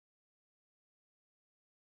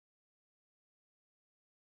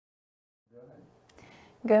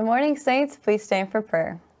Good morning, Saints. Please stand for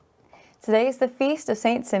prayer. Today is the feast of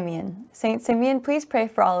Saint Simeon. Saint Simeon, please pray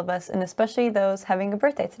for all of us, and especially those having a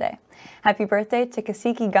birthday today. Happy birthday to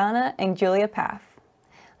Kasiki Ghana and Julia Paff.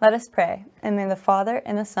 Let us pray. In the name of the Father,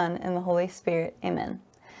 and the Son, and the Holy Spirit. Amen.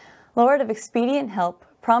 Lord of expedient help,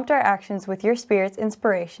 prompt our actions with your Spirit's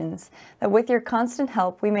inspirations, that with your constant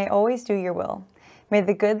help we may always do your will. May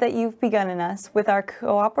the good that you've begun in us, with our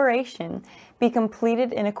cooperation, be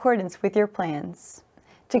completed in accordance with your plans.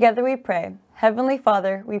 Together we pray. Heavenly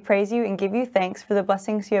Father, we praise you and give you thanks for the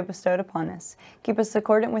blessings you have bestowed upon us. Keep us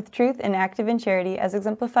accordant with truth and active in charity, as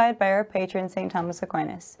exemplified by our patron, St. Thomas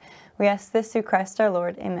Aquinas. We ask this through Christ our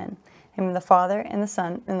Lord. Amen. In the name of the Father, and the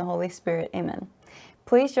Son, and the Holy Spirit. Amen.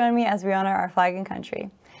 Please join me as we honor our flag and country.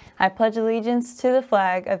 I pledge allegiance to the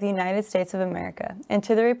flag of the United States of America, and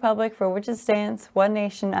to the republic for which it stands, one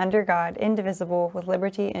nation, under God, indivisible, with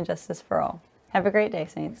liberty and justice for all. Have a great day,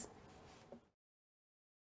 Saints.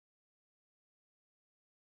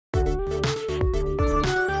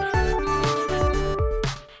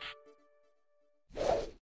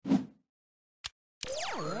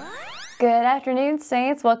 Good afternoon,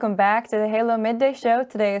 Saints. Welcome back to the Halo Midday Show.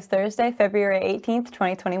 Today is Thursday, February 18th,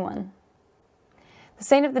 2021. The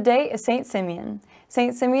saint of the day is Saint Simeon.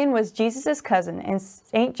 Saint Simeon was Jesus' cousin and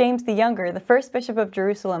Saint James the Younger, the first bishop of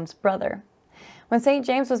Jerusalem's brother. When Saint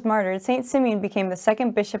James was martyred, Saint Simeon became the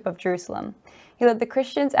second bishop of Jerusalem. He led the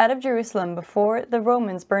Christians out of Jerusalem before the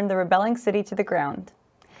Romans burned the rebelling city to the ground.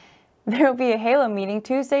 There will be a Halo meeting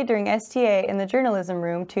Tuesday during STA in the Journalism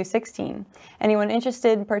Room 216. Anyone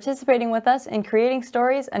interested in participating with us in creating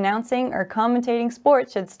stories, announcing, or commentating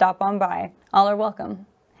sports should stop on by. All are welcome.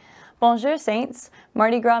 Bonjour, Saints.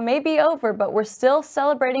 Mardi Gras may be over, but we're still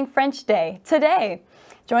celebrating French Day today.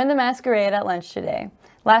 Join the masquerade at lunch today.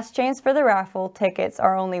 Last chance for the raffle. Tickets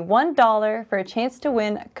are only $1 for a chance to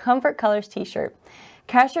win a Comfort Colors t-shirt.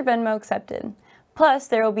 Cash or Venmo accepted. Plus,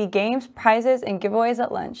 there will be games, prizes, and giveaways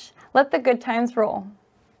at lunch. Let the good times roll.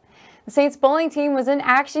 The Saints bowling team was in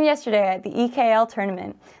action yesterday at the EKL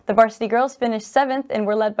tournament. The varsity girls finished 7th and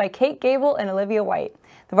were led by Kate Gable and Olivia White.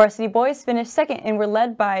 The varsity boys finished 2nd and were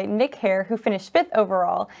led by Nick Hare, who finished 5th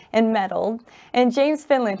overall and medaled, and James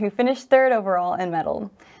Finland, who finished 3rd overall and medaled.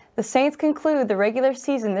 The Saints conclude the regular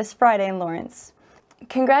season this Friday in Lawrence.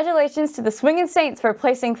 Congratulations to the Swingin' Saints for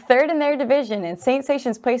placing 3rd in their division, and Saint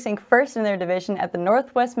Stations placing 1st in their division at the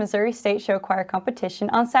Northwest Missouri State Show Choir Competition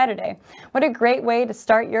on Saturday. What a great way to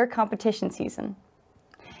start your competition season.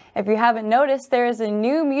 If you haven't noticed, there is a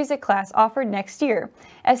new music class offered next year.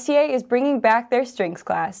 STA is bringing back their strings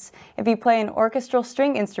class. If you play an orchestral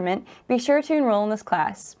string instrument, be sure to enroll in this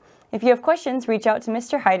class. If you have questions, reach out to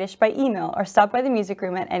Mr. Heidish by email or stop by the music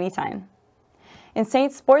room at any time. In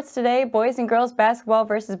Saints sports today, boys and girls basketball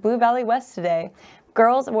versus Blue Valley West today.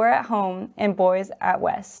 Girls were at home and boys at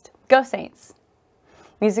West. Go Saints!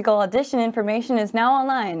 Musical audition information is now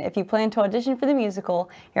online. If you plan to audition for the musical,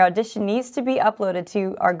 your audition needs to be uploaded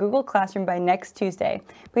to our Google Classroom by next Tuesday.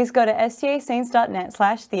 Please go to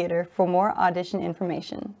stasaints.net/theater for more audition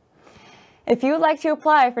information. If you would like to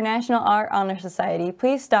apply for National Art Honor Society,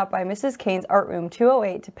 please stop by Mrs. Kane's Art Room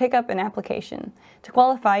 208 to pick up an application. To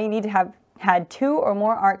qualify, you need to have had 2 or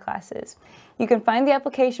more art classes. You can find the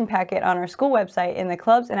application packet on our school website in the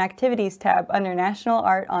Clubs and Activities tab under National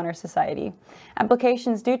Art Honor Society.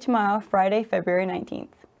 Applications due tomorrow, Friday, February 19th.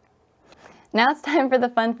 Now it's time for the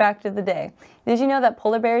fun fact of the day. Did you know that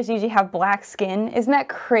polar bears usually have black skin? Isn't that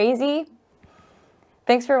crazy?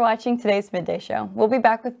 Thanks for watching today's Midday Show. We'll be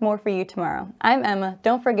back with more for you tomorrow. I'm Emma.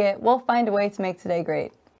 Don't forget, we'll find a way to make today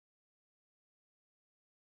great.